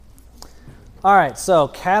All right, so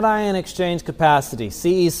cation exchange capacity,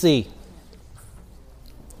 CEC.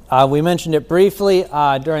 We mentioned it briefly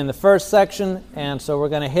during the first section, and so we're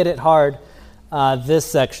going to hit it hard this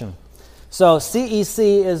section. So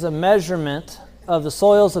CEC is a measurement of the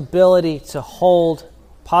soil's ability to hold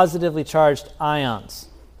positively charged ions.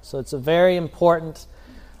 So it's a very important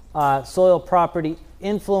soil property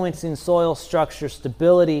influencing soil structure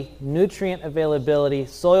stability, nutrient availability,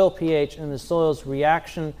 soil pH, and the soil's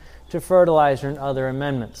reaction to fertilizer and other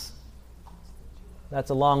amendments. That's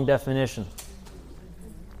a long definition.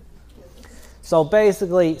 So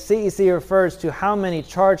basically, CEC refers to how many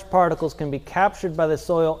charged particles can be captured by the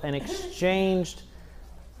soil and exchange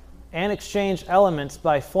elements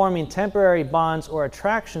by forming temporary bonds or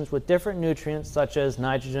attractions with different nutrients such as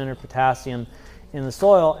nitrogen or potassium in the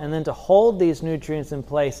soil, and then to hold these nutrients in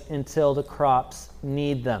place until the crops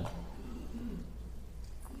need them.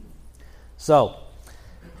 So,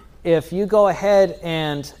 if you go ahead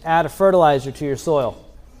and add a fertilizer to your soil,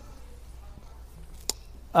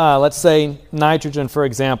 let's say nitrogen, for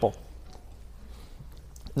example.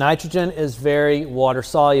 Nitrogen is very water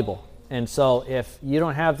soluble. And so if you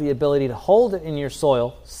don't have the ability to hold it in your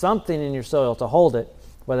soil, something in your soil to hold it,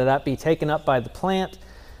 whether that be taken up by the plant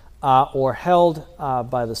or held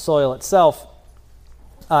by the soil itself,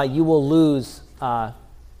 you will lose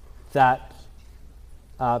that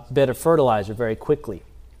bit of fertilizer very quickly.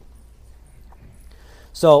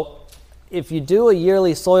 So if you do a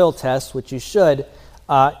yearly soil test, which you should,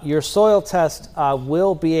 your soil test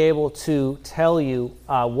will be able to tell you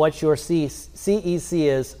what your CEC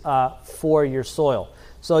is for your soil.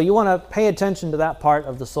 So you want to pay attention to that part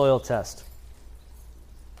of the soil test.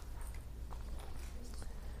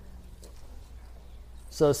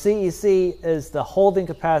 So CEC is the holding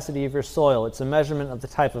capacity of your soil. It's a measurement of the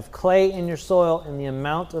type of clay in your soil and the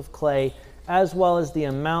amount of clay, as well as the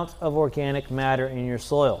amount of organic matter in your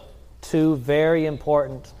soil. Two very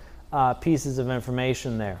important pieces of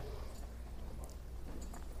information there.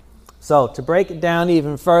 So to break it down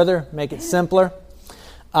even further, make it simpler,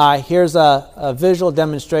 here's a visual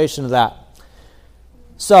demonstration of that.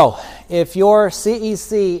 So if your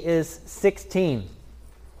CEC is 16,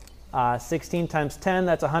 16 times 10,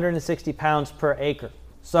 that's 160 pounds per acre.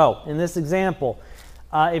 So in this example,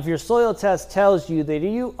 if your soil test tells you that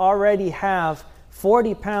you already have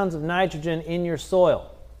 40 pounds of nitrogen in your soil,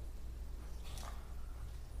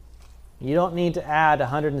 you don't need to add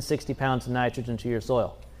 160 pounds of nitrogen to your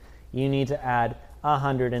soil. You need to add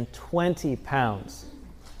 120 pounds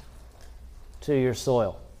to your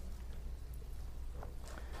soil.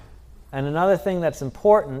 And another thing that's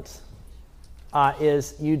important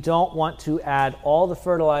is you don't want to add all the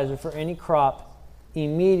fertilizer for any crop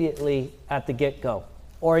immediately at the get-go,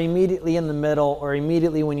 or immediately in the middle, or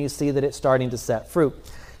immediately when you see that it's starting to set fruit.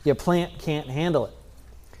 Your plant can't handle it.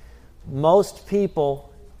 Most people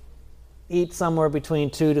eat somewhere between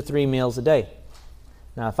 2 to 3 meals a day.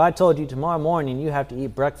 Now, if I told you tomorrow morning you have to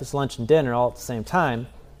eat breakfast, lunch, and dinner all at the same time,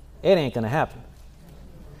 it ain't going to happen.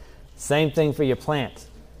 Same thing for your plant.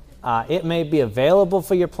 It may be available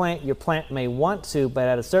for your plant may want to, but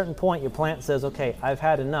at a certain point your plant says, okay, I've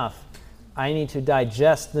had enough. I need to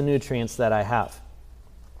digest the nutrients that I have.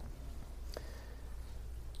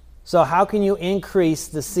 So how can you increase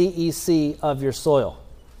the CEC of your soil?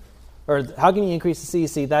 Or how can you increase the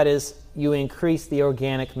CEC? That is, you increase the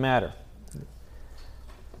organic matter.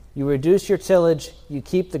 You reduce your tillage, you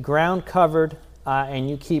keep the ground covered, and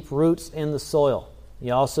you keep roots in the soil.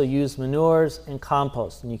 You also use manures and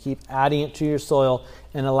compost, and you keep adding it to your soil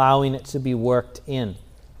and allowing it to be worked in.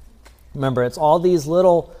 Remember, it's all these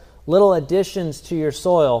little additions to your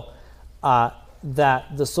soil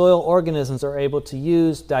that the soil organisms are able to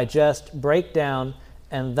use, digest, break down,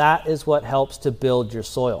 and that is what helps to build your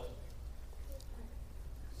soil.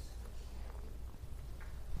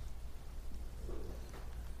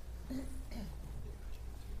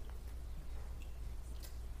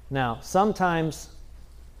 Now, sometimes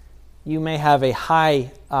you may have a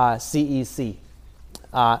high CEC.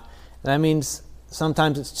 That means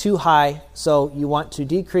sometimes it's too high, so you want to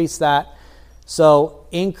decrease that. So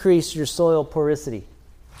increase your soil porosity.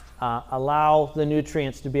 Allow the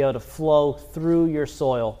nutrients to be able to flow through your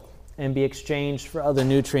soil and be exchanged for other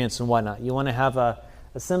nutrients and whatnot. You want to have a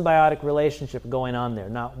symbiotic relationship going on there.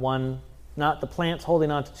 Not the plants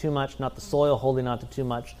holding on to too much, not the soil holding on to too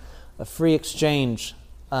much. A free exchange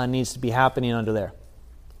needs to be happening under there.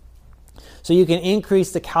 So you can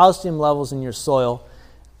increase the calcium levels in your soil,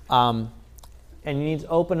 and you need to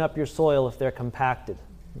open up your soil if they're compacted.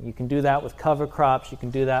 You can do that with cover crops. You can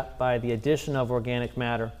do that by the addition of organic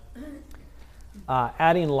matter.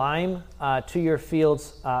 adding lime to your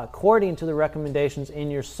fields according to the recommendations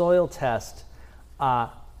in your soil test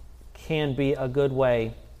can be a good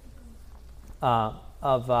way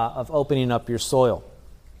of opening up your soil.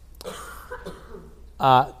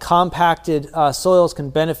 Compacted soils can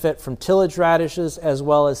benefit from tillage radishes as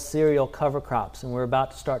well as cereal cover crops, and we're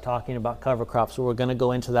about to start talking about cover crops, so we're going to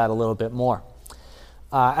go into that a little bit more.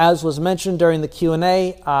 As was mentioned during the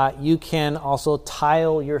Q&A, you can also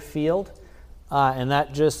tile your field, and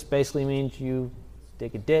that just basically means you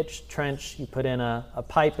dig a ditch, trench, you put in a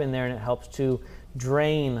pipe in there, and it helps to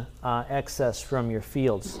drain excess from your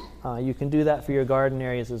fields. You can do that for your garden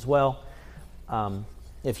areas as well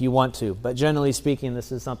if you want to, but generally speaking,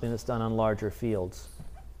 this is something that's done on larger fields.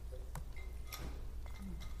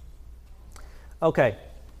 Okay,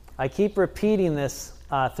 I keep repeating this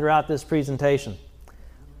throughout this presentation.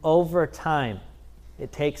 Over time,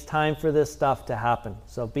 it takes time for this stuff to happen.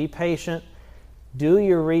 So be patient, do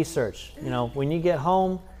your research. You know, when you get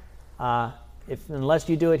home, unless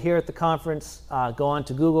you do it here at the conference, go on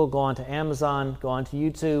to Google, go on to Amazon, go on to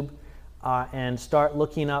YouTube, and start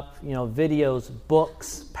looking up, videos,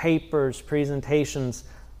 books, papers, presentations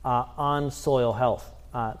on soil health.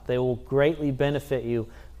 They will greatly benefit you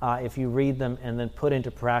if you read them and then put into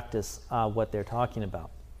practice what they're talking about.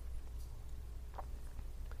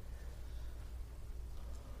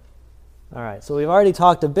 All right, so we've already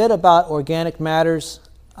talked a bit about organic matters,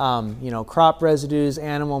 crop residues,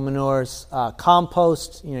 animal manures,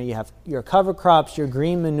 compost. You have your cover crops, your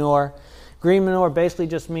green manure. Green manure basically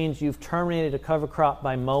just means you've terminated a cover crop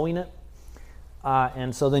by mowing it,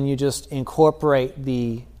 and so then you just incorporate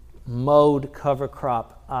the mowed cover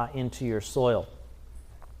crop into your soil.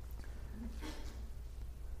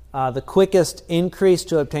 The quickest increase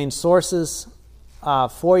to obtain sources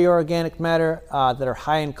for your organic matter that are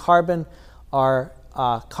high in carbon are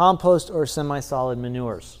compost or semi-solid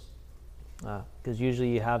manures, because usually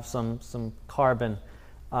you have some carbon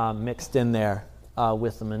mixed in there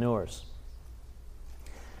with the manures.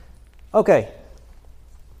 Okay,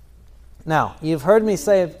 now you've heard me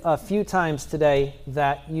say a few times today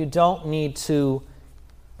that you don't need to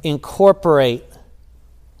incorporate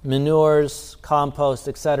manures, compost,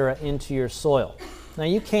 etc. into your soil. Now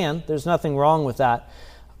you can, there's nothing wrong with that,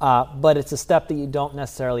 but it's a step that you don't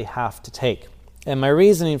necessarily have to take. And my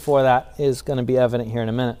reasoning for that is going to be evident here in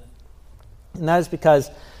a minute. And that is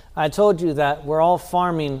because I told you that we're all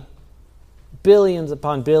farming billions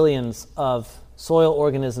upon billions of soil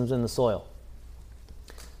organisms in the soil.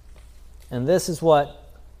 And this is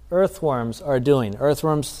what earthworms are doing.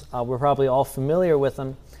 Earthworms, we're probably all familiar with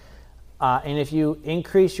them. And if you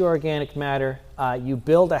increase your organic matter, you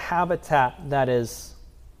build a habitat that is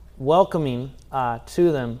welcoming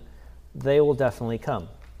to them, they will definitely come.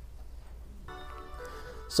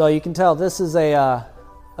 So you can tell this is a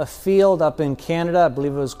field up in Canada, I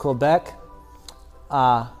believe it was Quebec,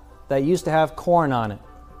 that used to have corn on it.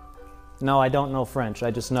 No, I don't know French,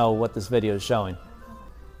 I just know what this video is showing.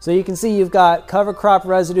 So you can see you've got cover crop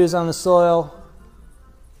residues on the soil.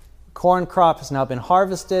 Corn crop has now been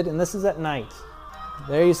harvested, and this is at night.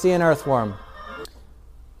 There you see an earthworm.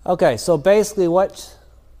 Okay, so basically what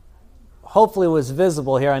hopefully was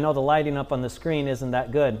visible here, I know the lighting up on the screen isn't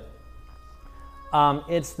that good,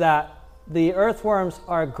 it's that the earthworms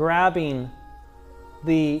are grabbing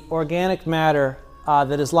the organic matter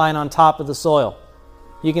that is lying on top of the soil.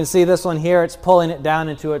 You can see this one here, it's pulling it down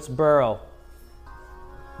into its burrow.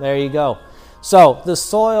 There you go. So the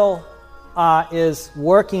soil is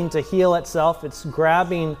working to heal itself. It's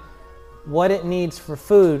grabbing what it needs for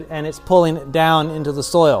food and it's pulling it down into the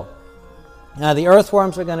soil. Now the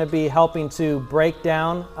earthworms are going to be helping to break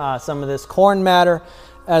down some of this corn matter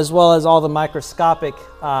as well as all the microscopic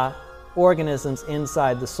organisms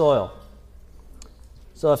inside the soil.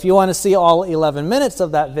 So if you want to see all 11 minutes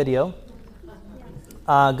of that video,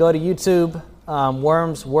 go to YouTube,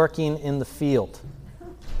 Worms Working in the Field.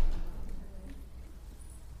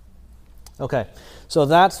 Okay, so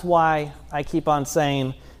that's why I keep on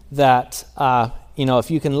saying that,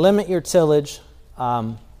 if you can limit your tillage,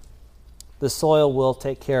 the soil will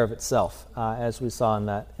take care of itself, as we saw in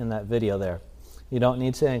that video there. You don't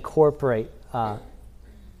need to incorporate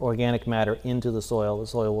organic matter into the soil. The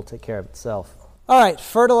soil will take care of itself. All right,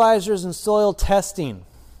 fertilizers and soil testing.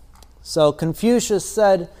 So Confucius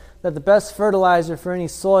said that the best fertilizer for any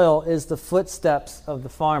soil is the footsteps of the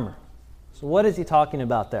farmer. So what is he talking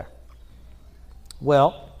about there?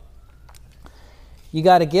 Well, you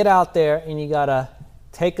got to get out there and you got to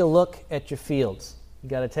take a look at your fields. You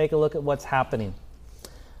got to take a look at what's happening.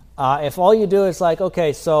 If all you do is like,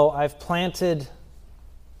 okay, so I've planted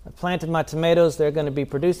I planted my tomatoes. They're going to be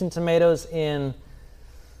producing tomatoes in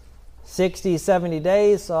 60, 70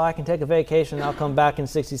 days, so I can take a vacation. I'll come back in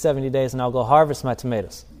 60, 70 days, and I'll go harvest my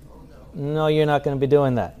tomatoes. No, you're not going to be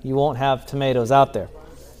doing that. You won't have tomatoes out there.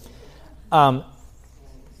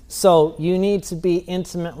 So you need to be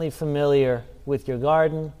intimately familiar with your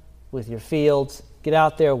garden, with your fields. Get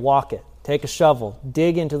out there, walk it. Take a shovel,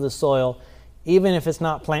 dig into the soil, even if it's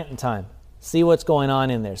not planting time. See what's going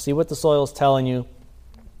on in there. See what the soil's telling you.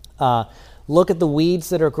 Look at the weeds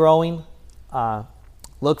that are growing.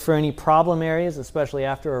 Look for any problem areas, especially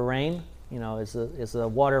after a rain. You know, is the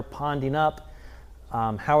water ponding up?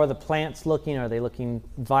 How are the plants looking? Are they looking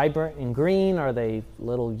vibrant and green? Are they a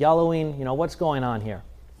little yellowing? You know, what's going on here?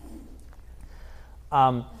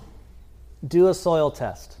 Do a soil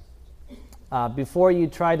test. Before you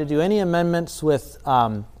try to do any amendments with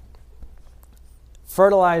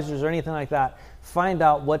fertilizers or anything like that, find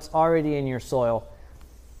out what's already in your soil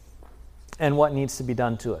and what needs to be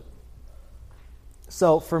done to it.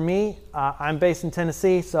 So for me, I'm based in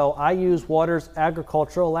Tennessee, so I use Waters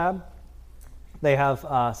Agricultural Lab. They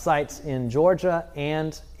have sites in Georgia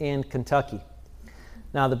and in Kentucky.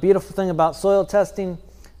 Now, the beautiful thing about soil testing,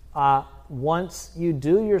 once you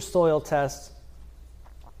do your soil test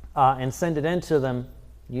and send it in to them,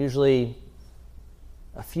 usually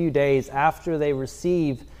a few days after they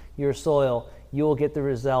receive your soil, you will get the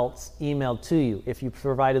results emailed to you if you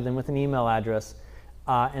provided them with an email address,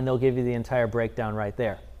 and they'll give you the entire breakdown right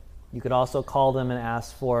there. You could also call them and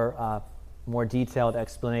ask for more detailed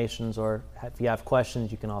explanations, or if you have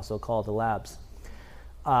questions, you can also call the labs.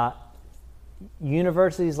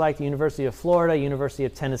 Universities like the University of Florida, University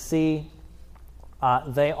of Tennessee,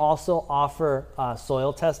 they also offer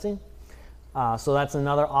soil testing. So that's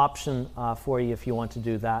another option for you if you want to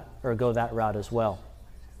do that or go that route as well.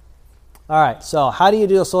 All right, so how do you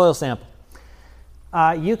do a soil sample?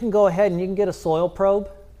 You can go ahead and you can get a soil probe.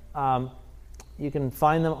 You can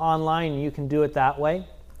find them online and you can do it that way,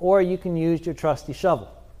 or you can use your trusty shovel.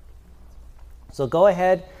 So go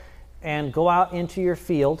ahead and go out into your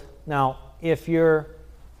field. Now, I'm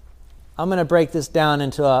going to break this down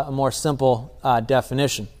into a more simple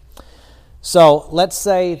definition. So let's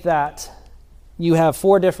say that you have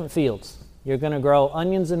 4 different fields. You're going to grow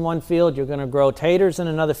onions in one field, you're going to grow taters in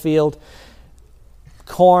another field,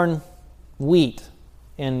 corn, wheat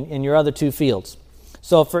in your other 2 fields.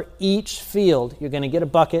 So for each field, you're going to get a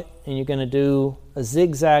bucket and you're going to do a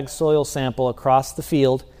zigzag soil sample across the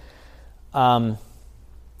field.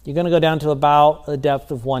 You're going to go down to about a depth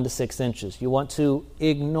of 1 to 6 inches. You want to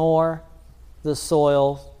ignore the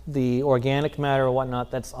soil, the organic matter or whatnot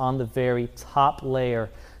that's on the very top layer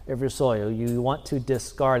of your soil. You want to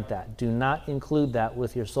discard that. Do not include that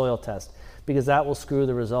with your soil test, because that will screw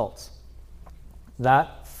the results.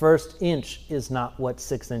 That first inch is not what's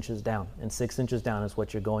 6 inches down, and 6 inches down is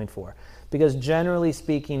what you're going for. Because generally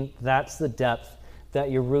speaking, that's the depth that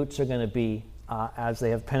your roots are going to be as they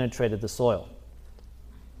have penetrated the soil.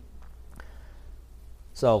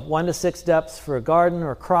 So 1 to 6 depths for a garden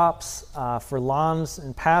or crops. For lawns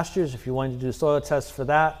and pastures, if you wanted to do soil tests for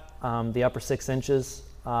that, the upper 6 inches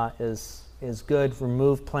is good.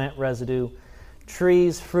 Remove plant residue.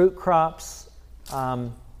 Trees, fruit crops,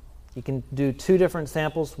 you can do 2 different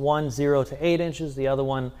samples, one 0 to 8 inches, the other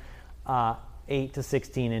one 8 to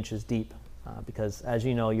 16 inches deep, because as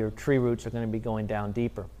you know, your tree roots are going to be going down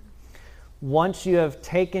deeper. Once you have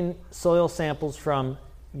taken soil samples from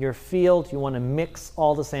your field, you want to mix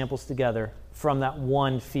all the samples together from that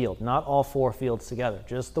one field, not all 4 fields together,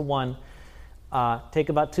 just the one. Take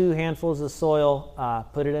about 2 handfuls of soil,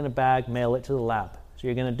 put it in a bag, mail it to the lab. So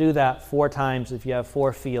you're going to do that 4 times if you have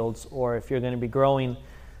 4 fields, or if you're going to be growing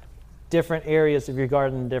different areas of your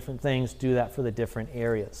garden, different things, do that for the different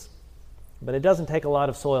areas. But it doesn't take a lot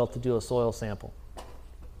of soil to do a soil sample.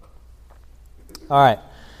 All right,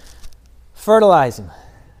 fertilizing.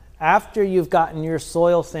 After you've gotten your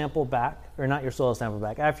soil sample back, or not your soil sample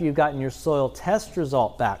back, after you've gotten your soil test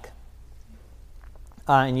result back,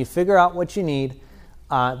 and you figure out what you need,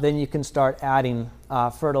 then you can start adding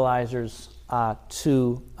fertilizers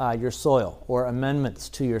to your soil, or amendments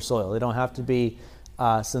to your soil. They don't have to be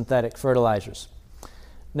synthetic fertilizers.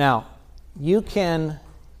 Now, you can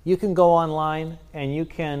go online and you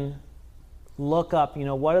can look up,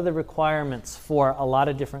 what are the requirements for a lot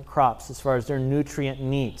of different crops as far as their nutrient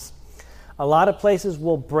needs. A lot of places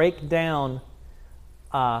will break down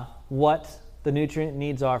what the nutrient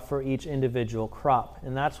needs are for each individual crop,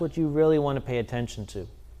 and that's what you really want to pay attention to.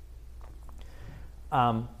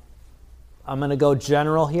 I'm going to go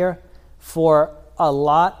general here. For a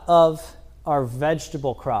lot of our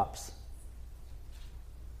vegetable crops,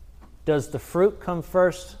 Does the fruit come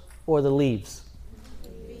first or the leaves?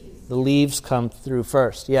 The leaves come through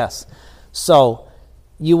first, yes. So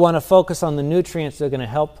you want to focus on the nutrients that are going to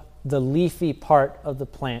help the leafy part of the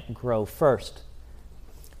plant grow first.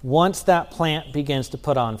 Once that plant begins to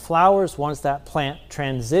put on flowers, once that plant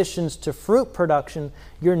transitions to fruit production,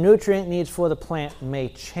 your nutrient needs for the plant may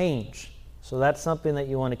change. So that's something that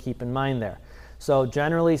you want to keep in mind there. So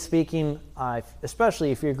generally speaking,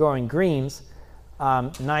 especially if you're growing greens,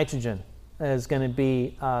 nitrogen is going to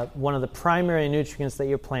be one of the primary nutrients that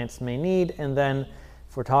your plants may need. And then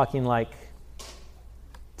if we're talking like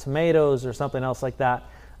tomatoes or something else like that,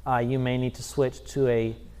 you may need to switch to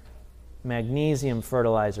a magnesium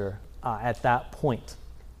fertilizer at that point.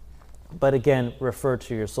 But again, refer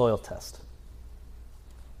to your soil test.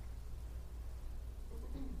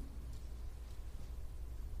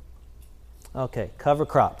 Okay, cover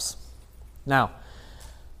crops. Now,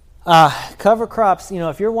 cover crops,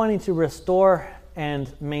 if you're wanting to restore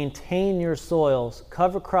and maintain your soils,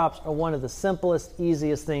 cover crops are one of the simplest,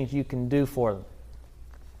 easiest things you can do for them.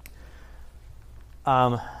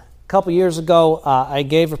 A couple years ago, I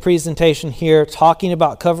gave a presentation here talking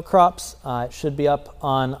about cover crops. It should be up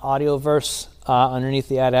on Audioverse underneath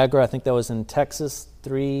the Ad Agro. I think that was in Texas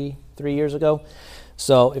three years ago.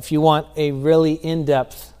 So if you want a really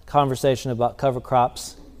in-depth conversation about cover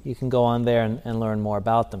crops, you can go on there and learn more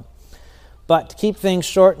about them. But to keep things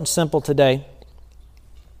short and simple today,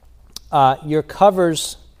 your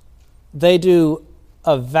covers, they do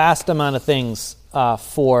a vast amount of things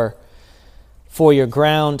for your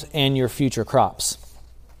ground and your future crops.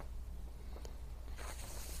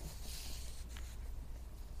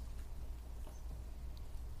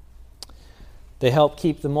 They help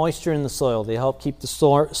keep the moisture in the soil. They help keep the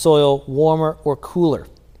soil warmer or cooler.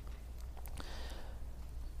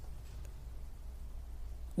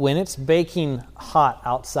 When it's baking hot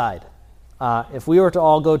outside, if we were to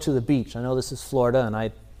all go to the beach, I know this is Florida and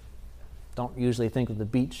I don't usually think of the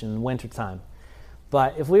beach in wintertime,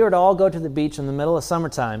 but if we were to all go to the beach in the middle of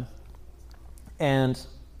summertime and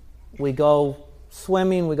we go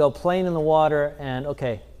swimming, we go playing in the water, and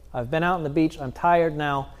okay, I've been out on the beach, I'm tired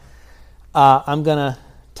now, I'm going to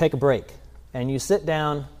take a break. And you sit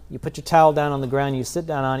down, you put your towel down on the ground, you sit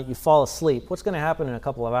down on it, you fall asleep. What's going to happen in a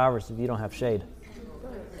couple of hours if you don't have shade?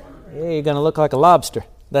 Yeah, you're going to look like a lobster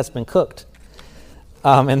that's been cooked.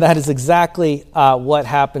 And that is exactly what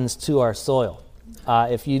happens to our soil.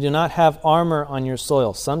 If you do not have armor on your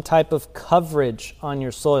soil, some type of coverage on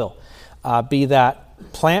your soil, be that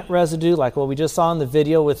plant residue, like what we just saw in the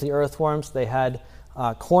video with the earthworms, they had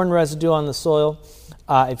corn residue on the soil.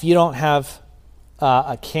 If you don't have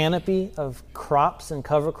a canopy of crops and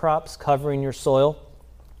cover crops covering your soil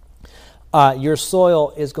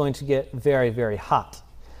is going to get very, very hot.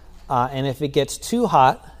 And if it gets too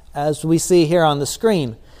hot, as we see here on the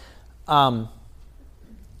screen, for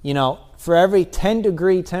every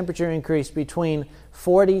 10-degree temperature increase between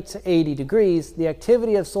 40 to 80 degrees, the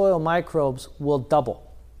activity of soil microbes will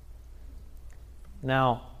double.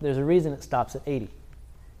 Now, there's a reason it stops at 80.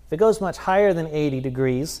 If it goes much higher than 80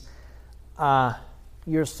 degrees,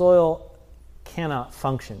 your soil cannot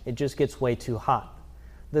function. It just gets way too hot.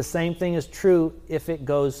 The same thing is true if it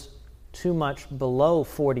goes too much below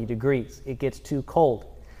 40 degrees. It gets too cold.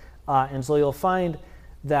 And so you'll find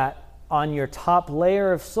that on your top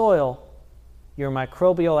layer of soil, your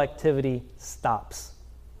microbial activity stops.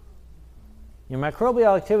 Your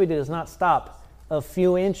microbial activity does not stop a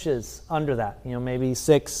few inches under that, maybe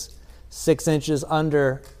six inches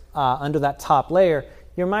under that top layer.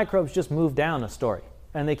 Your microbes just move down a story,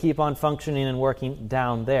 and they keep on functioning and working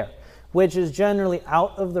down there, which is generally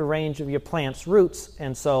out of the range of your plant's roots,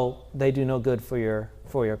 and so they do no good for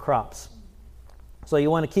your crops. So you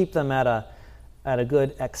want to keep them at a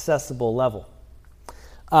good accessible level.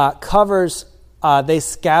 Covers, they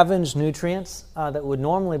scavenge nutrients that would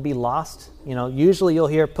normally be lost. Usually you'll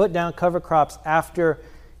hear put down cover crops after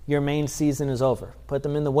your main season is over. Put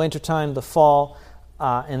them in the wintertime, the fall,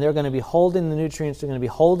 and they're going to be holding the nutrients, they're going to be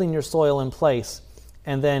holding your soil in place.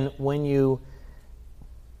 And then when you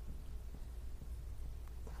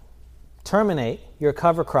terminate your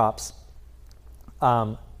cover crops,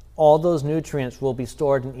 all those nutrients will be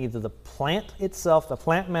stored in either the plant itself, the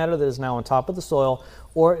plant matter that is now on top of the soil,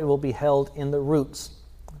 or it will be held in the roots.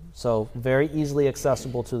 So very easily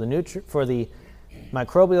accessible to for the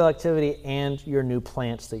microbial activity and your new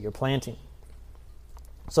plants that you're planting.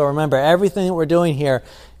 So remember, everything that we're doing here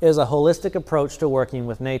is a holistic approach to working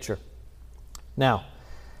with nature. Now,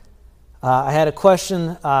 I had a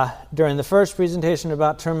question during the first presentation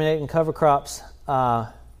about terminating cover crops,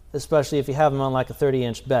 especially if you have them on like a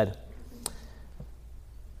 30-inch bed.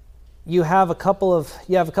 you have a couple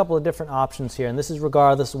of different options here, and this is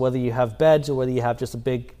regardless of whether you have beds or whether you have just a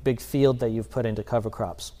big field that you've put into cover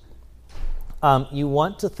crops. You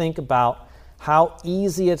want to think about how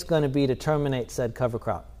easy it's going to be to terminate said cover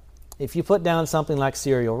crop. If you put down something like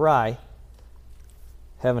cereal rye,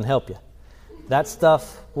 heaven help you, that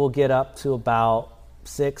stuff will get up to about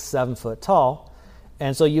 6-7 foot tall,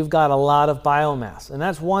 and so you've got a lot of biomass, and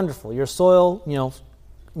that's wonderful. Your soil,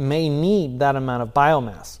 may need that amount of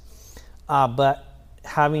biomass, but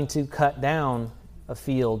having to cut down a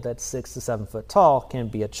field that's 6 to 7 foot tall can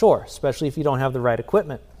be a chore, especially if you don't have the right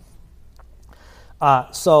equipment.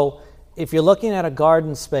 So if you're looking at a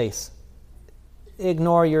garden space,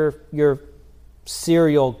 ignore your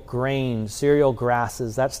cereal grains, cereal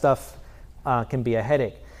grasses. That stuff can be a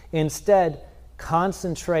headache. Instead,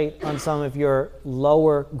 concentrate on some of your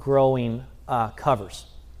lower growing covers.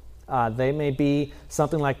 They may be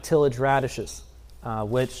something like tillage radishes,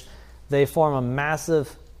 which they form a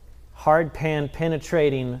massive hard pan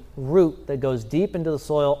penetrating root that goes deep into the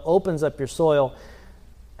soil, opens up your soil,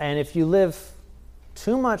 and if you live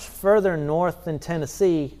too much further north than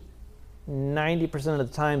Tennessee, 90% of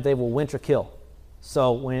the time they will winter kill.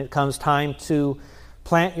 So when it comes time to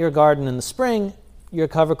plant your garden in the spring, your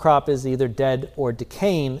cover crop is either dead or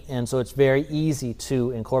decaying, and so it's very easy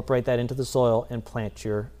to incorporate that into the soil and plant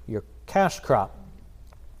your cash crop.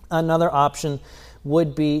 Another option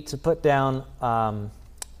would be to put down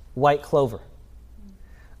white clover.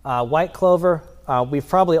 White clover, we've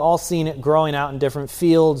probably all seen it growing out in different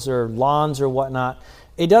fields or lawns or whatnot.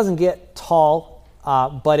 It doesn't get tall,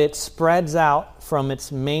 but it spreads out from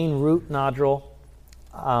its main root nodule,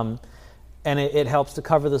 and it helps to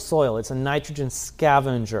cover the soil. It's a nitrogen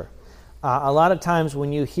scavenger. A lot of times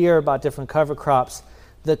when you hear about different cover crops,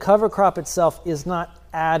 the cover crop itself is not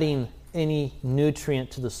adding any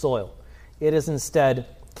nutrient to the soil. It is instead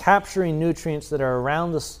capturing nutrients that are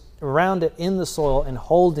around it in the soil and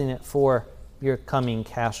holding it for your coming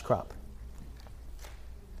cash crop.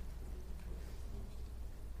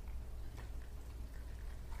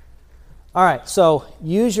 All right, so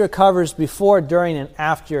use your covers before, during, and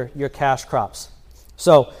after your cash crops.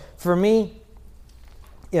 So for me,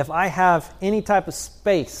 if I have any type of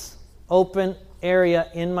space, open area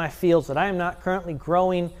in my fields that I am not currently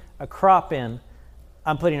growing a crop in,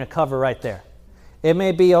 I'm putting a cover right there. It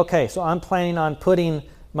may be, okay, so I'm planning on putting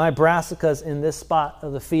my brassicas in this spot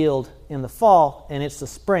of the field in the fall, and it's the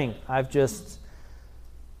spring. I've just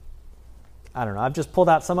pulled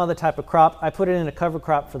out some other type of crop. I put it in a cover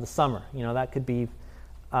crop for the summer. That could be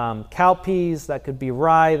cowpeas, that could be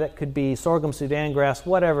rye, that could be sorghum Sudan grass,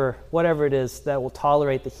 whatever it is that will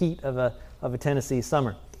tolerate the heat of a Tennessee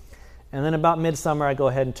summer. And then about midsummer, I go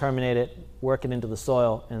ahead and terminate it, work it into the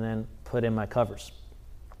soil, and then put in my covers.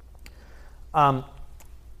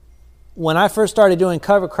 When I first started doing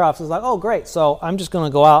cover crops, I was like, oh, great, so I'm just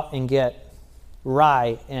going to go out and get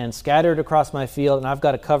rye and scatter it across my field, and I've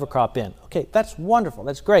got a cover crop in. Okay, that's wonderful.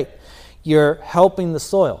 That's great. You're helping the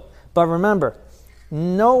soil. But remember,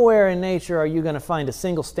 nowhere in nature are you going to find a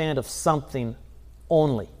single stand of something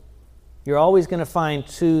only. You're always going to find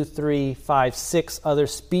 2, 3, 5, 6 other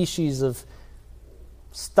species of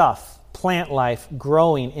stuff, plant life,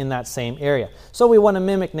 growing in that same area. So we want to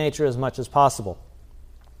mimic nature as much as possible.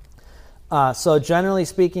 So generally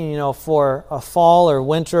speaking, for a fall or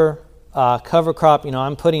winter cover crop,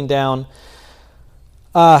 I'm putting down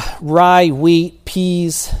rye, wheat,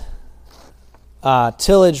 peas,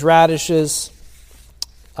 tillage radishes.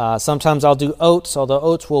 Sometimes I'll do oats, although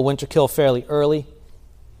oats will winter kill fairly early.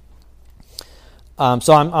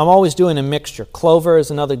 So I'm always doing a mixture. Clover is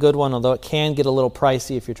another good one, although it can get a little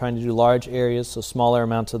pricey if you're trying to do large areas, so smaller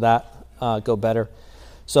amounts of that go better.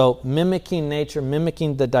 So mimicking nature,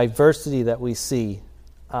 mimicking the diversity that we see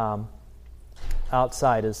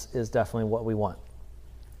outside is definitely what we want.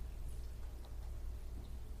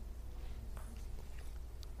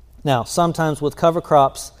 Now, sometimes with cover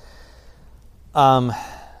crops,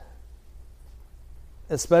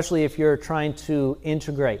 especially if you're trying to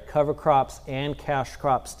integrate cover crops and cash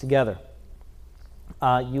crops together,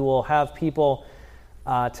 you will have people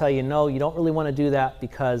tell you, no, you don't really want to do that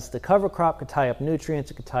because the cover crop could tie up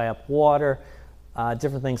nutrients, it could tie up water,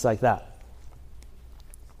 different things like that.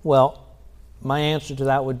 Well, my answer to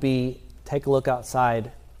that would be take a look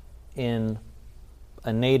outside in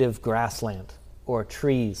a native grassland or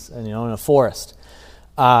trees, in a forest.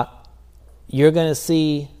 You're going to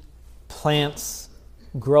see plants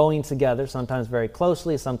growing together, sometimes very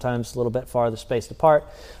closely, sometimes a little bit farther spaced apart,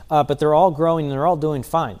 but they're all growing and they're all doing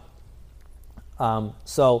fine.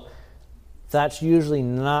 So that's usually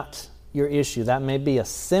not your issue. That may be a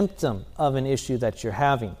symptom of an issue that you're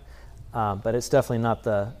having. but it's definitely not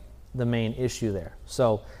the main issue there.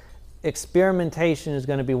 So experimentation is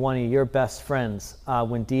going to be one of your best friends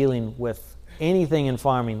when dealing with anything in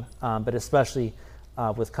farming, but especially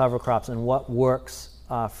with cover crops and what works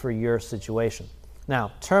for your situation.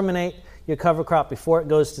 Now, terminate your cover crop before it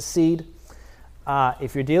goes to seed.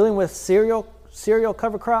 If you're dealing with cereal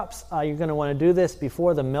cover crops, you're going to want to do this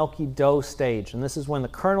before the milky dough stage. And this is when the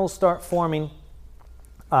kernels start forming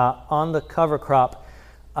on the cover crop.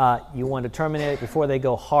 You want to terminate it before they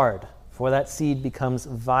go hard, before that seed becomes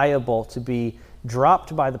viable to be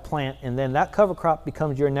dropped by the plant, and then that cover crop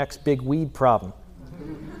becomes your next big weed problem.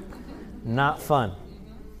 Not fun.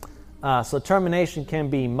 So termination can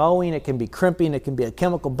be mowing, it can be crimping, it can be a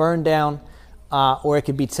chemical burn down, or it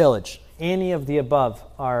could be tillage. Any of the above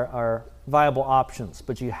are viable options,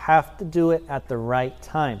 but you have to do it at the right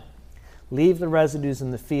time. Leave the residues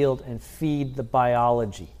in the field and feed the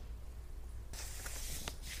biology.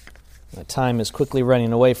 My time is quickly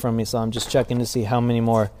running away from me, so I'm just checking to see how many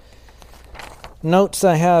more notes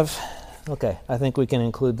I have. Okay, I think we can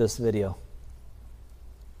include this video.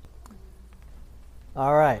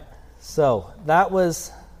 All right, so that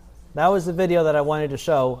was the video that I wanted to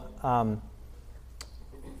show,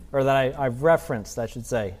 or that I've referenced, I should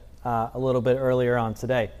say, a little bit earlier on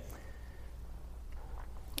today.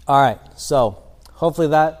 All right, so hopefully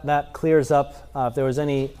that clears up if there was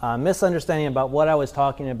any misunderstanding about what I was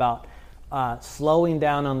talking about. Slowing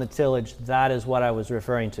down on the tillage, that is what I was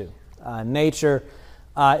referring to. Nature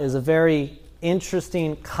is a very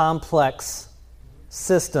interesting, complex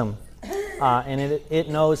system, and it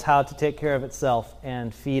knows how to take care of itself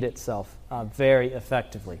and feed itself very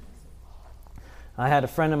effectively. I had a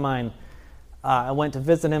friend of mine, I went to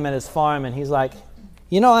visit him at his farm, and he's like,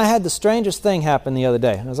 I had the strangest thing happen the other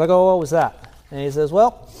day. And I was like, oh, what was that? And he says,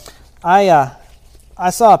 well, I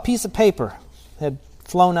saw a piece of paper had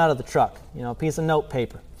flown out of the truck, a piece of note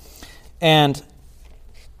paper. And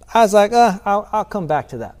I was like, I'll come back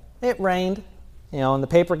to that. It rained, and the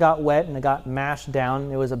paper got wet and it got mashed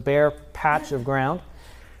down. It was a bare patch of ground.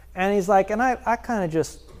 And he's like, and I kind of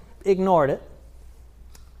just ignored it.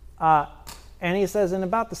 And he says, in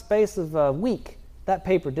about the space of a week, that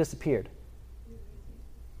paper disappeared.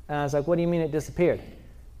 And I was like, what do you mean it disappeared? And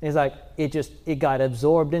he's like, it got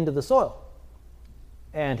absorbed into the soil.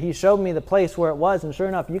 And he showed me the place where it was, and sure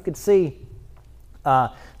enough, you could see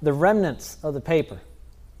the remnants of the paper,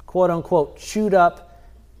 quote unquote, chewed up,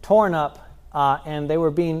 torn up, and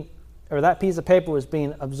that piece of paper was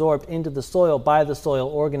being absorbed into the soil by the soil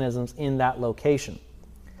organisms in that location.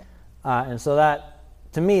 And so that,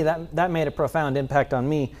 to me, that made a profound impact on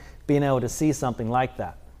me, being able to see something like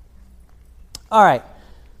that. All right,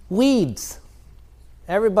 weeds,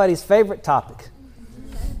 everybody's favorite topic.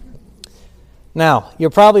 Now, you're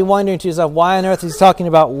probably wondering to yourself, why on earth is he talking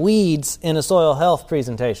about weeds in a soil health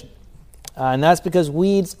presentation? And that's because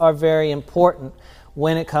weeds are very important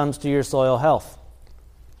when it comes to your soil health.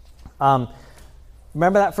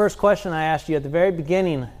 Remember that first question I asked you at the very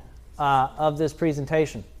beginning of this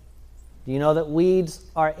presentation? Do you know that weeds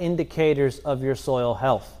are indicators of your soil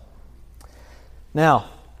health? Now,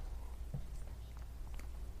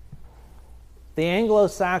 the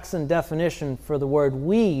Anglo-Saxon definition for the word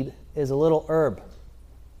weed is a little herb.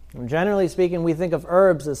 And generally speaking, we think of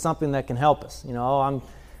herbs as something that can help us. I'm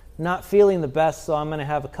not feeling the best, so I'm going to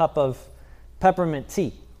have a cup of peppermint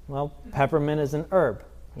tea. Well, peppermint is an herb.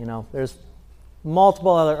 There's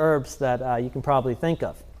multiple other herbs that you can probably think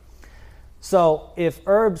of. So if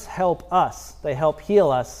herbs help us, they help heal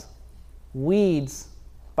us, weeds,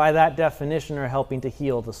 by that definition, are helping to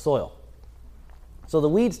heal the soil. So the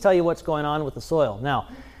weeds tell you what's going on with the soil. Now,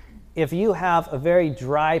 if you have a very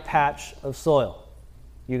dry patch of soil,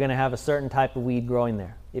 you're going to have a certain type of weed growing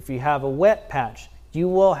there. If you have a wet patch, you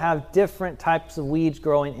will have different types of weeds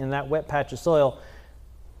growing in that wet patch of soil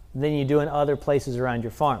than you do in other places around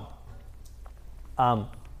your farm.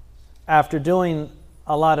 After doing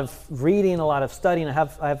a lot of reading, a lot of studying, I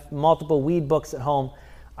have multiple weed books at home.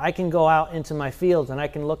 I can go out into my fields and I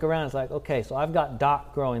can look around. It's like, okay, so I've got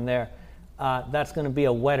dock growing there. That's going to be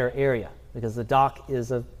a wetter area, because the dock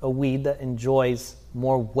is a weed that enjoys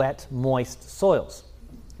more wet, moist soils.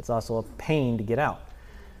 It's also a pain to get out.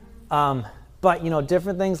 But,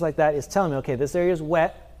 different things like that is telling me, okay, this area is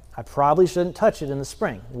wet. I probably shouldn't touch it in the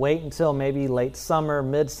spring. Wait until maybe late summer,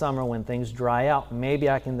 midsummer, when things dry out. Maybe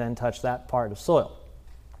I can then touch that part of soil.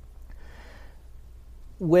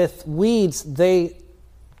 With weeds, they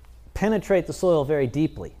penetrate the soil very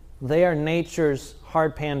deeply. They are nature's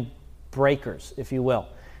hardpan breakers, if you will.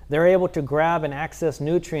 They're able to grab and access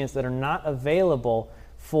nutrients that are not available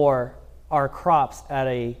for our crops at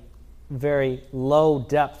a very low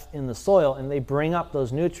depth in the soil, and they bring up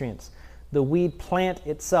those nutrients. The weed plant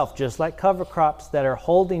itself, just like cover crops that are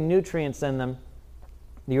holding nutrients in them,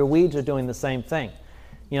 your weeds are doing the same thing.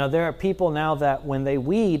 You know, there are people now that when they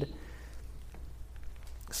weed,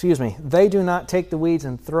 they do not take the weeds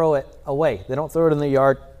and throw it away. They don't throw it in the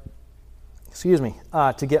yard,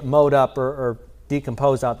 to get mowed up or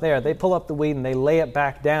decomposed out there. They pull up the weed and they lay it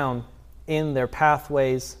back down in their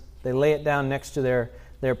pathways. They lay it down next to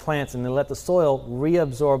their plants, and they let the soil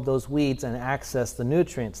reabsorb those weeds and access the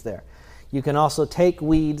nutrients there. You can also take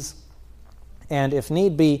weeds, and if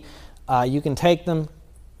need be, you can take them,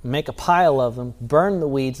 make a pile of them, burn the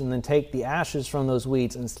weeds, and then take the ashes from those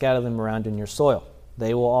weeds and scatter them around in your soil.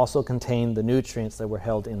 They will also contain the nutrients that were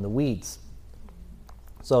held in the weeds.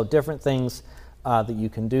 So different things that you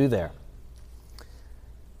can do there.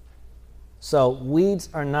 So weeds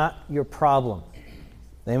are not your problem.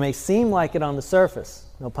 They may seem like it on the surface,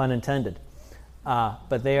 no pun intended,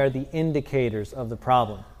 but they are the indicators of the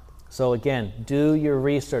problem. So again, do your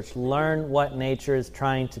research, learn what nature is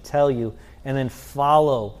trying to tell you, and then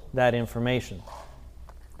follow that information.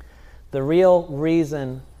 The real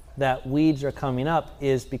reason that weeds are coming up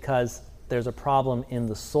is because there's a problem in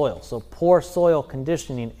the soil. So poor soil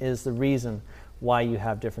conditioning is the reason why you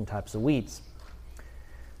have different types of weeds.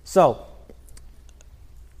 So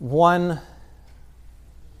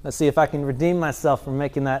let's see if I can redeem myself from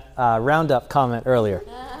making that Roundup comment earlier.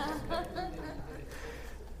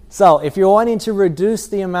 So if you're wanting to reduce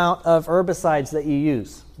the amount of herbicides that you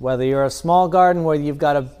use, whether you're a small garden, whether you've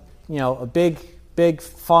got a big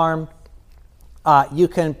farm, you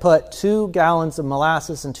can put 2 gallons of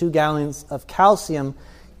molasses and 2 gallons of calcium.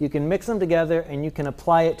 You can mix them together and you can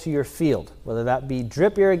apply it to your field, whether that be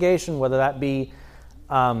drip irrigation, whether that be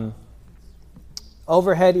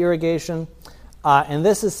overhead irrigation. And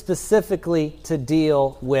this is specifically to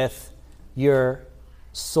deal with your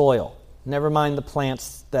soil. Never mind the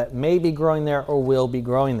plants that may be growing there or will be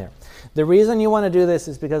growing there. The reason you want to do this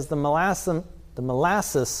is because the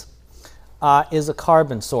molasses is a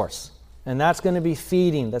carbon source. And that's going to be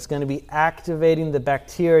feeding, that's going to be activating the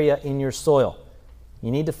bacteria in your soil.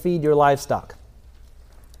 You need to feed your livestock.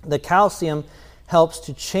 The calcium helps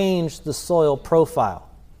to change the soil profile.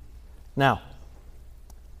 Now,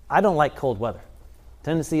 I don't like cold weather.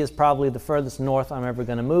 Tennessee is probably the furthest north I'm ever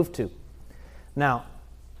going to move to. Now,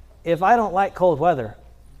 if I don't like cold weather,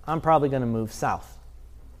 I'm probably going to move south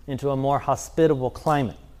into a more hospitable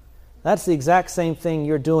climate. That's the exact same thing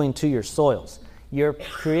you're doing to your soils. You're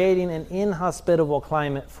creating an inhospitable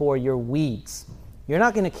climate for your weeds. You're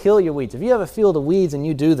not going to kill your weeds. If you have a field of weeds and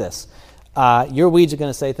you do this, your weeds are going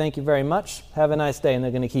to say, "Thank you very much, have a nice day," and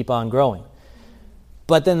they're going to keep on growing.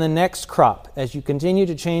 But then the next crop, as you continue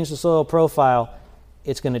to change the soil profile,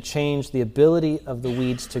 it's going to change the ability of the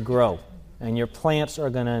weeds to grow, and your plants are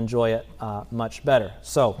going to enjoy it much better.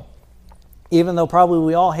 So even though probably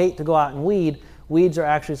we all hate to go out and weed, weeds are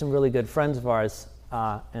actually some really good friends of ours,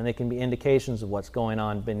 and they can be indications of what's going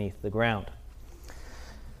on beneath the ground.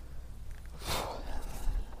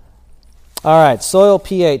 All right, soil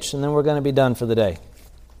pH, and then we're going to be done for the day.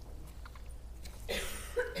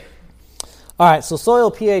 All right, so soil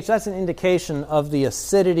pH, that's an indication of the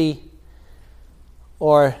acidity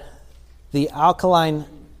or the alkaline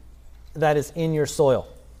that is in your soil.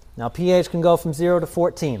 Now, pH can go from 0 to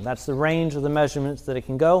 14. That's the range of the measurements that it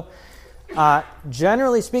can go.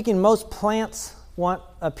 Generally speaking, most plants want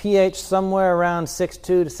a pH somewhere around 6.2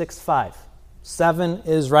 to 6.5. 7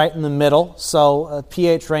 is right in the middle, so a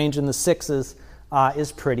pH range in the 6s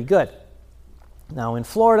is pretty good. Now, in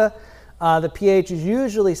Florida, the pH is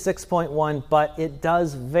usually 6.1, but it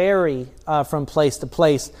does vary from place to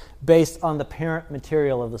place based on the parent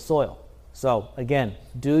material of the soil. So, again,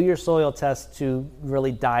 do your soil test to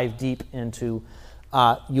really dive deep into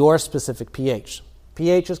your specific pH.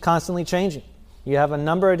 pH is constantly changing. You have a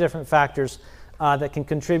number of different factors that can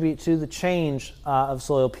contribute to the change of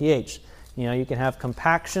soil pH. You know, you can have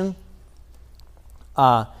compaction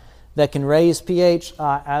that can raise pH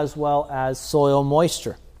as well as soil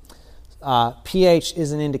moisture. pH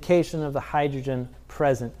is an indication of the hydrogen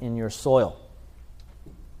present in your soil.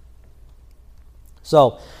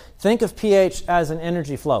 So, think of pH as an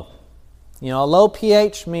energy flow. You know, a low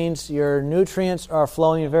pH means your nutrients are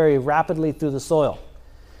flowing very rapidly through the soil.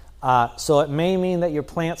 So it may mean that your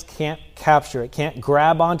plants can't capture it, can't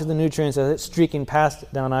grab onto the nutrients as it's streaking past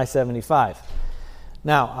it down I-75.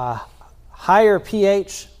 Now, higher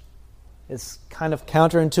pH is kind of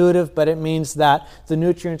counterintuitive, but it means that the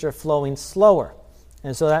nutrients are flowing slower.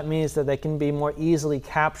 And so that means that they can be more easily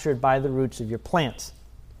captured by the roots of your plants.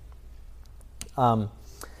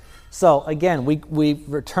 So again, we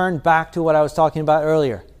returned back to what I was talking about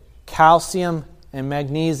earlier. Calcium and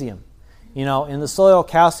magnesium. You know, in the soil,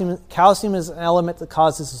 calcium is an element that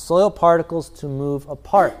causes the soil particles to move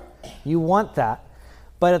apart. You want that.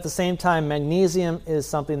 But at the same time, magnesium is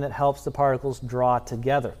something that helps the particles draw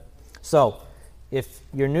together. So if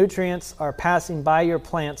your nutrients are passing by your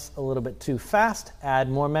plants a little bit too fast, add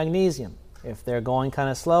more magnesium. If they're going kind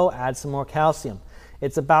of slow, add some more calcium.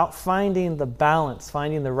 It's about finding the balance,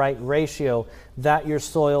 finding the right ratio that your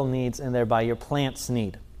soil needs and thereby your plants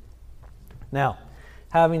need. Now,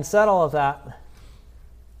 having said all of that,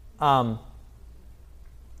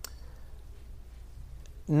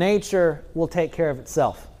 nature will take care of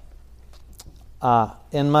itself.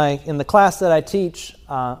 In the class that I teach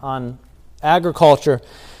on agriculture,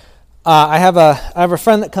 I have a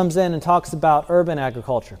friend that comes in and talks about urban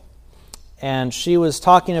agriculture, and she was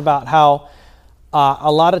talking about how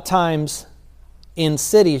a lot of times in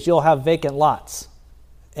cities you'll have vacant lots,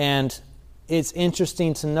 and it's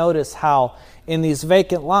interesting to notice how in these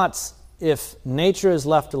vacant lots, if nature is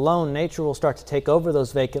left alone, nature will start to take over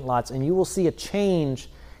those vacant lots, and you will see a change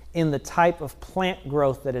in the type of plant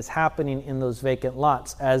growth that is happening in those vacant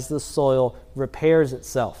lots as the soil repairs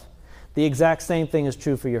itself. The exact same thing is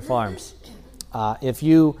true for your farms. If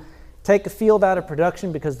you take a field out of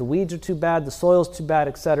production because the weeds are too bad, the soil's too bad,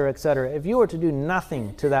 et cetera, if you were to do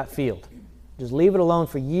nothing to that field, just leave it alone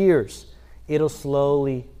for years, it'll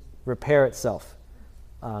slowly repair itself.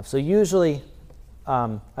 So usually,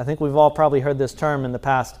 I think we've all probably heard this term in the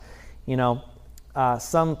past, you know,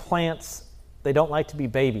 some plants, they don't like to be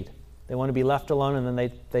babied. They want to be left alone, and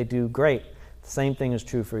then they do great. The same thing is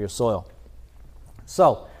true for your soil.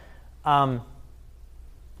 So,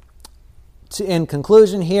 in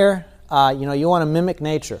conclusion here, you want to mimic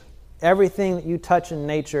nature. Everything that you touch in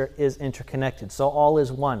nature is interconnected, so all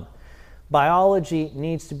is one. Biology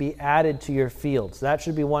needs to be added to your fields. That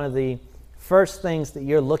should be one of the first things that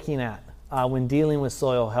you're looking at when dealing with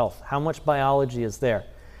soil health. How much biology is there?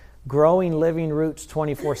 Growing living roots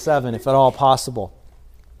 24/7, if at all possible.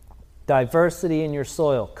 Diversity in your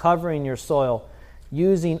soil, covering your soil,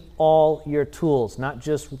 using all your tools, not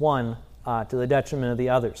just one to the detriment of the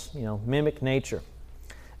others. Mimic nature.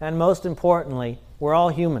 And most importantly, we're all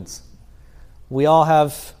humans. We all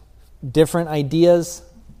have different ideas,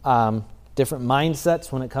 different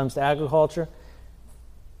mindsets when it comes to agriculture.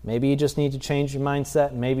 Maybe you just need to change your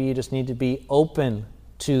mindset. Maybe you just need to be open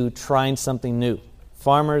to trying something new.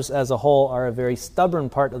 Farmers as a whole are a very stubborn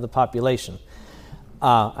part of the population.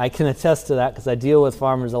 I can attest to that because I deal with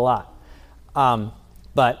farmers a lot.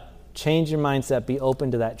 But change your mindset, be open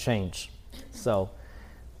to that change. So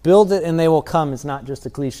build it and they will come is not just a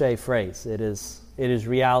cliche phrase. It is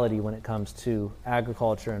reality when it comes to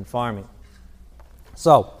agriculture and farming.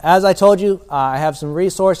 So as I told you, I have some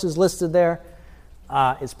resources listed there.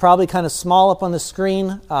 It's probably kind of small up on the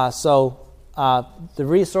screen, so the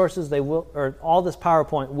resources, all this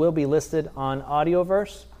PowerPoint will be listed on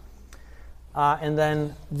Audioverse. And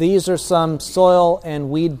then these are some soil and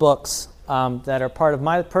weed books that are part of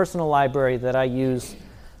my personal library that I use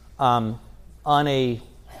on a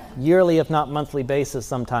yearly, if not monthly basis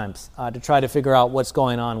sometimes to try to figure out what's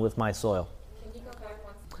going on with my soil. Can you go back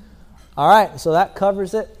one? All right, so that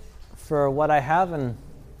covers it for what I have, and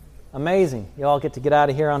amazing. You all get to get out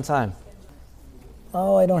of here on time.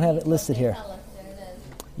 Oh, I don't have it listed here. There it is.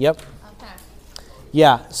 Yep. Okay.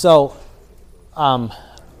 Yeah, so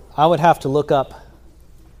I would have to look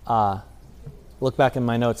back in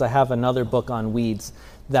my notes. I have another book on weeds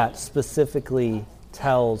that specifically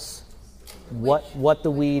tells what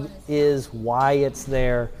the weed is, why it's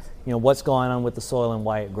there, what's going on with the soil and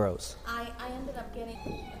why it grows. I ended up getting...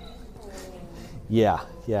 Yeah,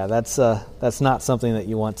 that's not something that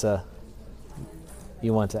you want to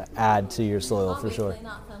add to your soil for sure. Obviously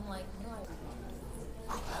not from like...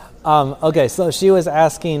 Okay, so she was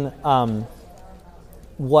asking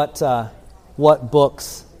what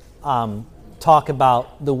books talk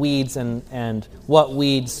about the weeds and what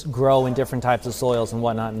weeds grow in different types of soils and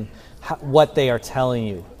whatnot, and what they are telling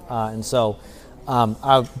you. And so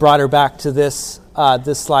I brought her back to this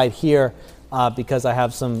slide here because I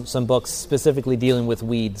have some books specifically dealing with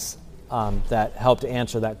weeds that help to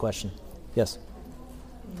answer that question. Yes?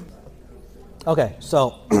 Okay,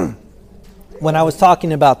 so when I was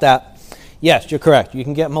talking about that, yes, you're correct. You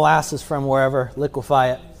can get molasses from wherever,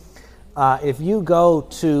 liquefy it. If you go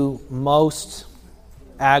to most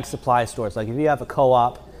ag supply stores, like if you have a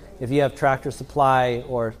co-op, if you have Tractor Supply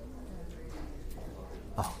or...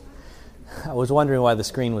 Oh, I was wondering why the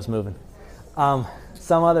screen was moving.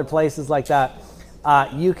 Some other places like that,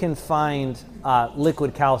 you can find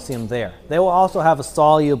liquid calcium there. They will also have a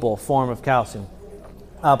soluble form of calcium,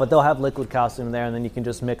 but they'll have liquid calcium there, and then you can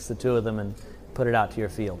just mix the two of them and put it out to your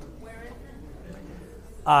field.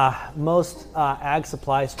 Most ag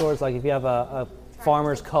supply stores, like if you have a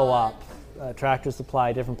farmer's co-op, Tractor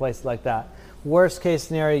Supply, different places like that. Worst case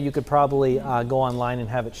scenario, you could probably go online and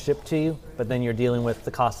have it shipped to you, but then you're dealing with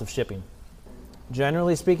the cost of shipping.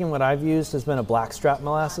 Generally speaking, what I've used has been a blackstrap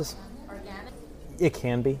molasses. Organic? It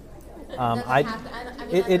can be.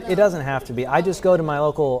 It It doesn't have to be. I just go to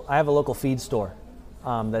I have a local feed store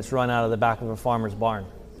that's run out of the back of a farmer's barn.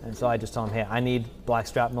 And so I just tell him, hey, I need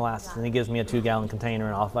blackstrap molasses. And he gives me a 2-gallon container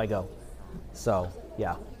and off I go. So,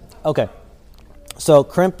 yeah. Okay. So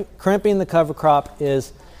crimping the cover crop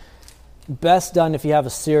is best done if you have a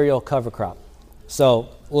cereal cover crop. So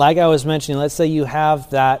like I was mentioning, let's say you have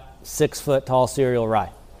that 6-foot tall cereal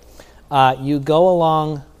rye. You go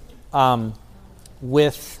along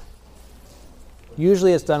with,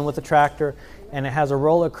 usually it's done with a tractor, and it has a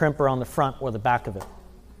roller crimper on the front or the back of it.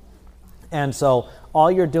 And so all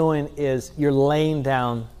you're doing is you're laying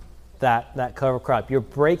down that cover crop. You're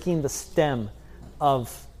breaking the stem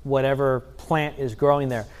of whatever plant is growing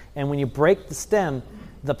there. And when you break the stem,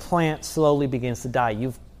 the plant slowly begins to die.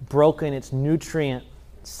 You've broken its nutrient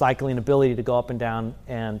cycling ability to go up and down,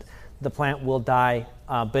 and the plant will die,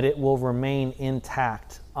 but it will remain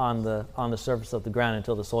intact on the surface of the ground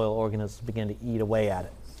until the soil organisms begin to eat away at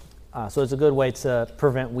it. So it's a good way to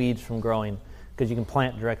prevent weeds from growing, because you can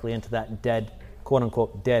plant directly into that dead,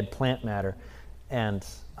 quote-unquote, dead plant matter, and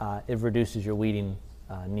it reduces your weeding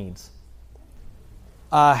needs.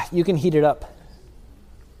 You can heat it up.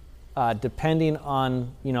 Depending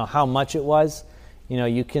on how much it was,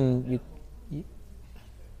 you can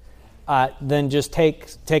then just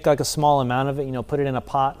take like a small amount of it, put it in a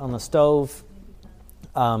pot on the stove.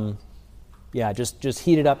 Just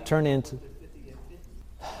heat it up, turn it into.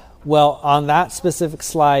 Well, on that specific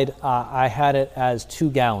slide, I had it as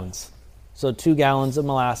 2 gallons. So 2 gallons of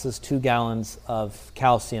molasses, 2 gallons of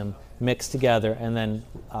calcium mixed together, and then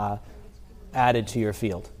added to your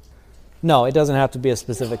field. No, it doesn't have to be a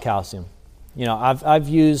specific calcium. I've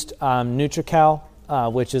used NutriCal,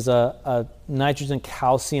 which is a nitrogen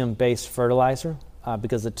calcium based fertilizer,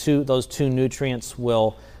 because those two nutrients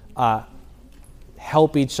will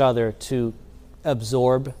help each other to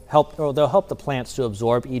they'll help the plants to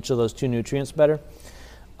absorb each of those 2 nutrients better.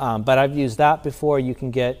 But I've used that before. You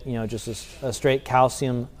can get just a straight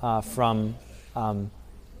calcium from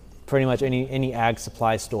pretty much any ag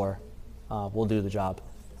supply store will do the job.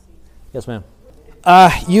 Yes, ma'am.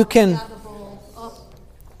 You can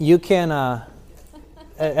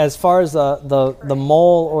as far as the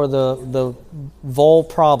mole or the vole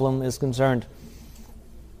problem is concerned,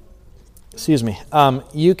 excuse me,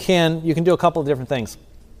 you can do a couple of different things.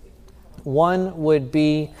 One would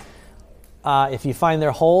be if you find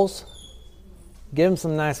their holes, give them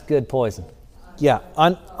some nice good poison. Yeah,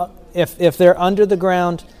 if they're under the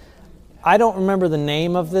ground, I don't remember the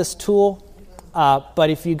name of this tool, but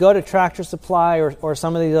if you go to Tractor Supply or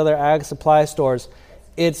some of these other ag supply stores,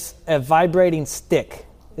 it's a vibrating stick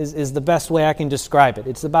is the best way I can describe it.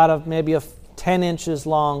 It's about maybe 10 inches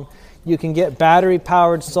long. You can get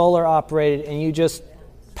battery-powered, solar-operated, and you just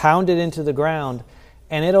pound it into the ground,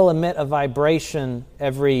 and it'll emit a vibration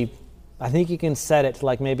I think you can set it to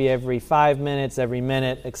like maybe every 5 minutes, every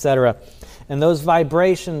minute, etc. And those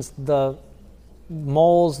vibrations, the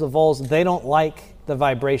moles, the voles, they don't like the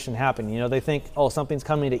vibration happening. They think, oh, something's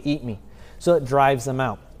coming to eat me. So it drives them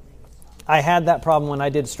out. I had that problem when I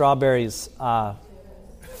did strawberries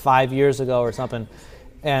 5 years ago or something.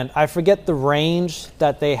 And I forget the range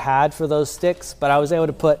that they had for those sticks, but I was able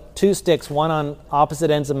to put 2 sticks, one on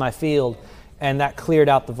opposite ends of my field, and that cleared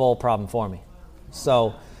out the vole problem for me.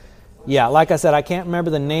 So, yeah, like I said, I can't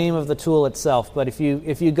remember the name of the tool itself, but if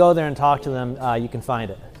you go there and talk to them, you can find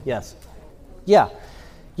it. Yes. Yeah,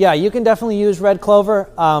 you can definitely use red clover.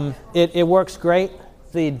 It works great.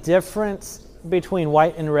 The difference between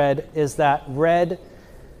white and red is that red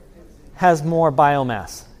has more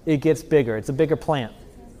biomass. It gets bigger. It's a bigger plant.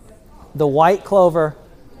 The white clover,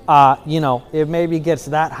 it maybe gets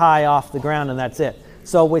that high off the ground and that's it.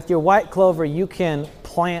 So with your white clover, you can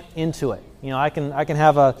plant into it. I can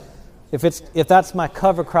have if that's my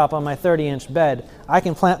cover crop on my 30-inch bed, I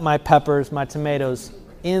can plant my peppers, my tomatoes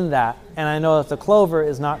in that, and I know that the clover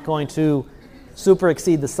is not going to super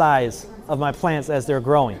exceed the size of my plants as they're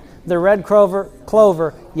growing. The red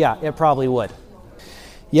clover, yeah, it probably would.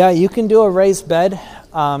 Yeah, you can do a raised bed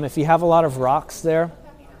if you have a lot of rocks there.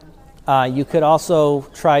 You could also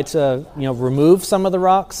try to remove some of the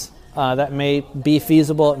rocks. That may be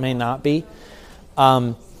feasible, it may not be.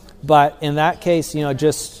 But in that case,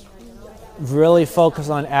 just really focus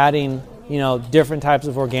on adding, different types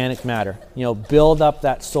of organic matter. Build up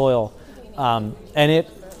that soil. And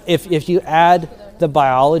if you add the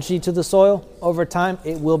biology to the soil over time,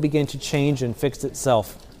 it will begin to change and fix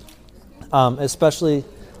itself. Especially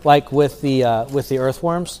like with the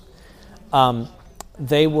earthworms,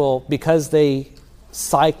 they will, because they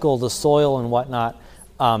cycle the soil and whatnot.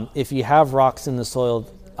 If you have rocks in the soil,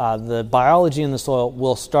 the biology in the soil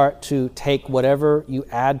will start to take whatever you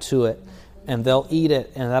add to it, and they'll eat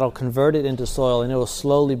it, and that'll convert it into soil, and it will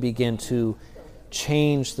slowly begin to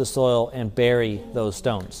change the soil and bury those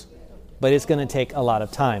stones. But it's going to take a lot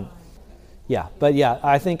of time.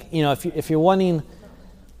 I think if you're wanting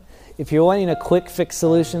a quick fix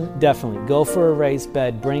solution, definitely go for a raised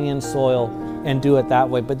bed, bring in soil, and do it that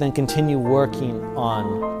way. But then continue working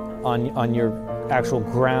on your actual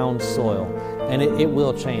ground soil, and it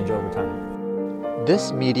will change over time.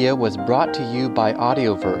 This media was brought to you by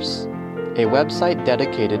Audioverse, a website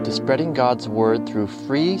dedicated to spreading God's Word through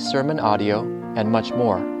free sermon audio and much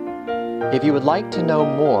more. If you would like to know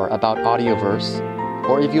more about Audioverse,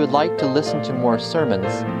 or if you would like to listen to more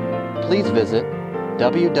sermons, please visit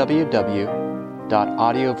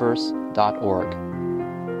www.audioverse.org.